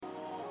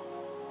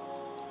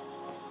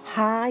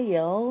Hi,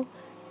 yo.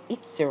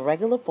 It's your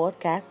regular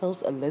podcast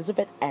host,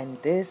 Elizabeth,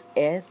 and this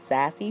is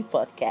Sassy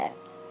Podcast.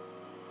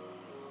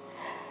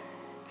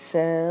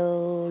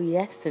 So,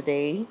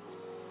 yesterday,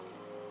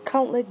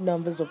 countless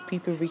numbers of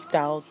people reached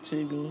out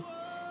to me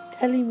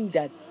telling me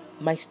that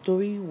my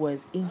story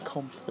was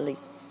incomplete.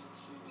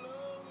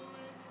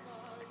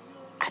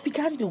 I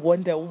began to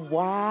wonder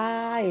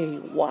why.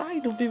 Why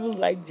do people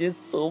like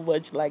just so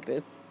much like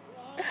this?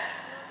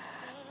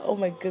 Oh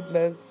my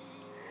goodness.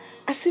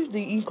 As if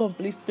the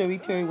incomplete story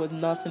theory was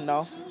not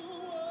enough.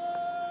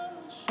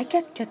 I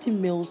kept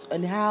getting mails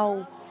on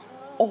how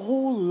a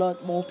whole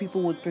lot more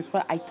people would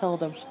prefer I tell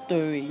them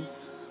stories.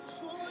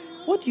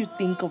 What do you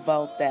think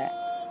about that?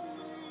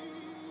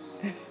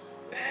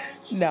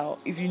 Now,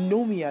 if you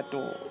know me at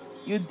all,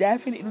 you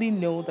definitely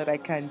know that I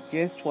can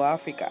just for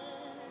Africa.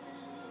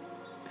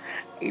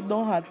 It's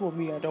not hard for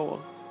me at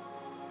all.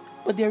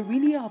 But there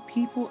really are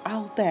people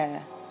out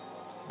there,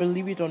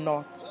 believe it or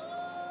not,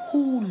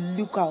 who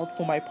look out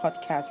for my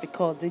podcast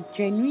because they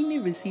genuinely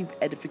receive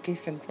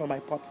edification from my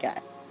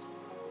podcast.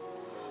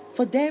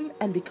 For them,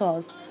 and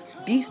because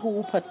this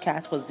whole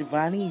podcast was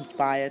divinely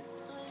inspired,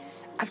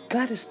 I've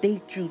got to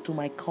stay true to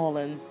my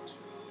calling.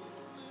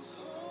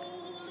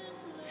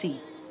 See,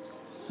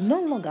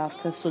 not long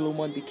after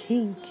Solomon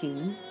became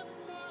king,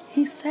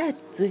 he said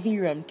to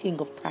Hiram,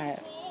 king of Tyre,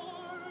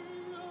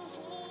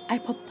 I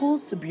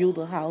propose to build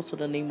a house to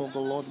the name of the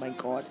Lord my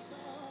God,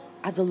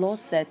 as the Lord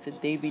said to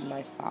David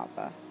my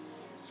father,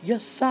 your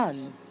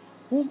son,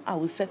 whom I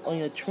will set on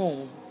your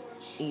throne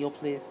in your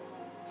place,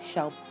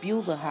 shall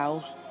build a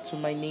house to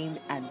my name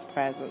and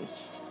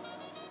presence.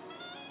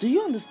 Do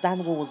you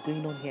understand what was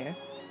going on here?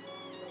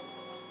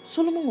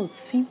 Solomon was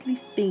simply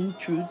staying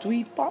true to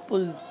his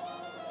purpose.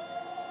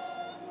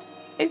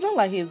 It's not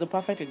like he's the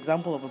perfect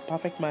example of a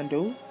perfect man,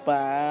 though,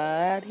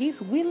 but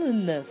his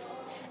willingness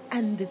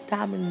and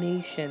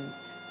determination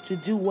to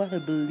do what he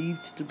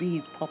believed to be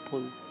his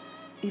purpose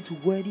is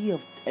worthy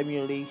of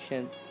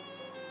emulation.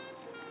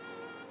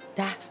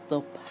 That's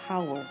the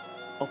power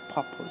of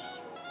purpose.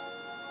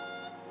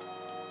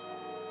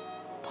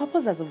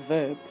 Purpose as a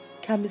verb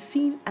can be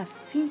seen as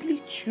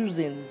simply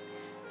choosing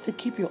to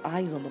keep your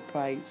eyes on the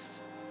prize.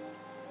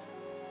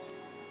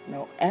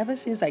 Now, ever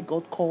since I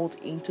got called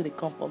into the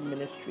comfort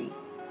ministry,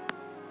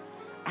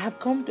 I have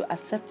come to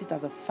accept it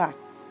as a fact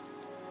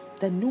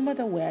that no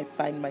matter where I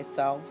find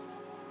myself,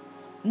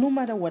 no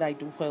matter what I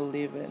do for a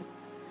living,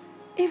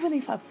 even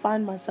if I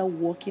find myself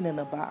working in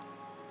a bar,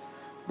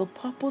 the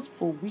purpose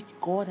for which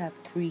God has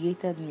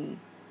created me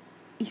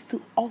is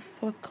to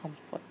offer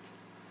comfort.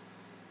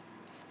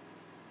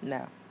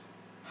 Now,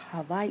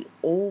 have I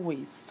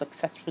always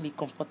successfully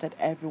comforted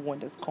everyone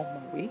that's come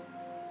my way?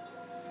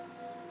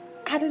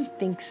 I don't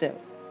think so.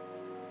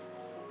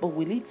 But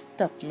will it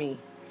stop me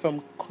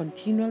from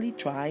continually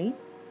trying?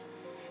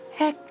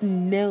 Heck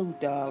no,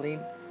 darling.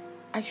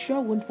 I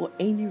sure won't for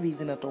any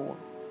reason at all.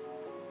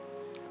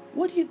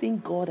 What do you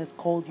think God has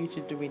called you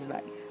to do in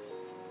life?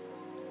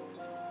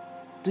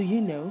 Do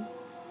you know?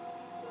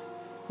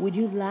 Would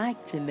you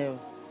like to know?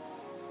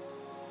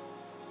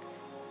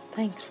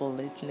 Thanks for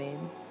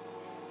listening.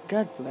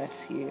 God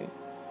bless you.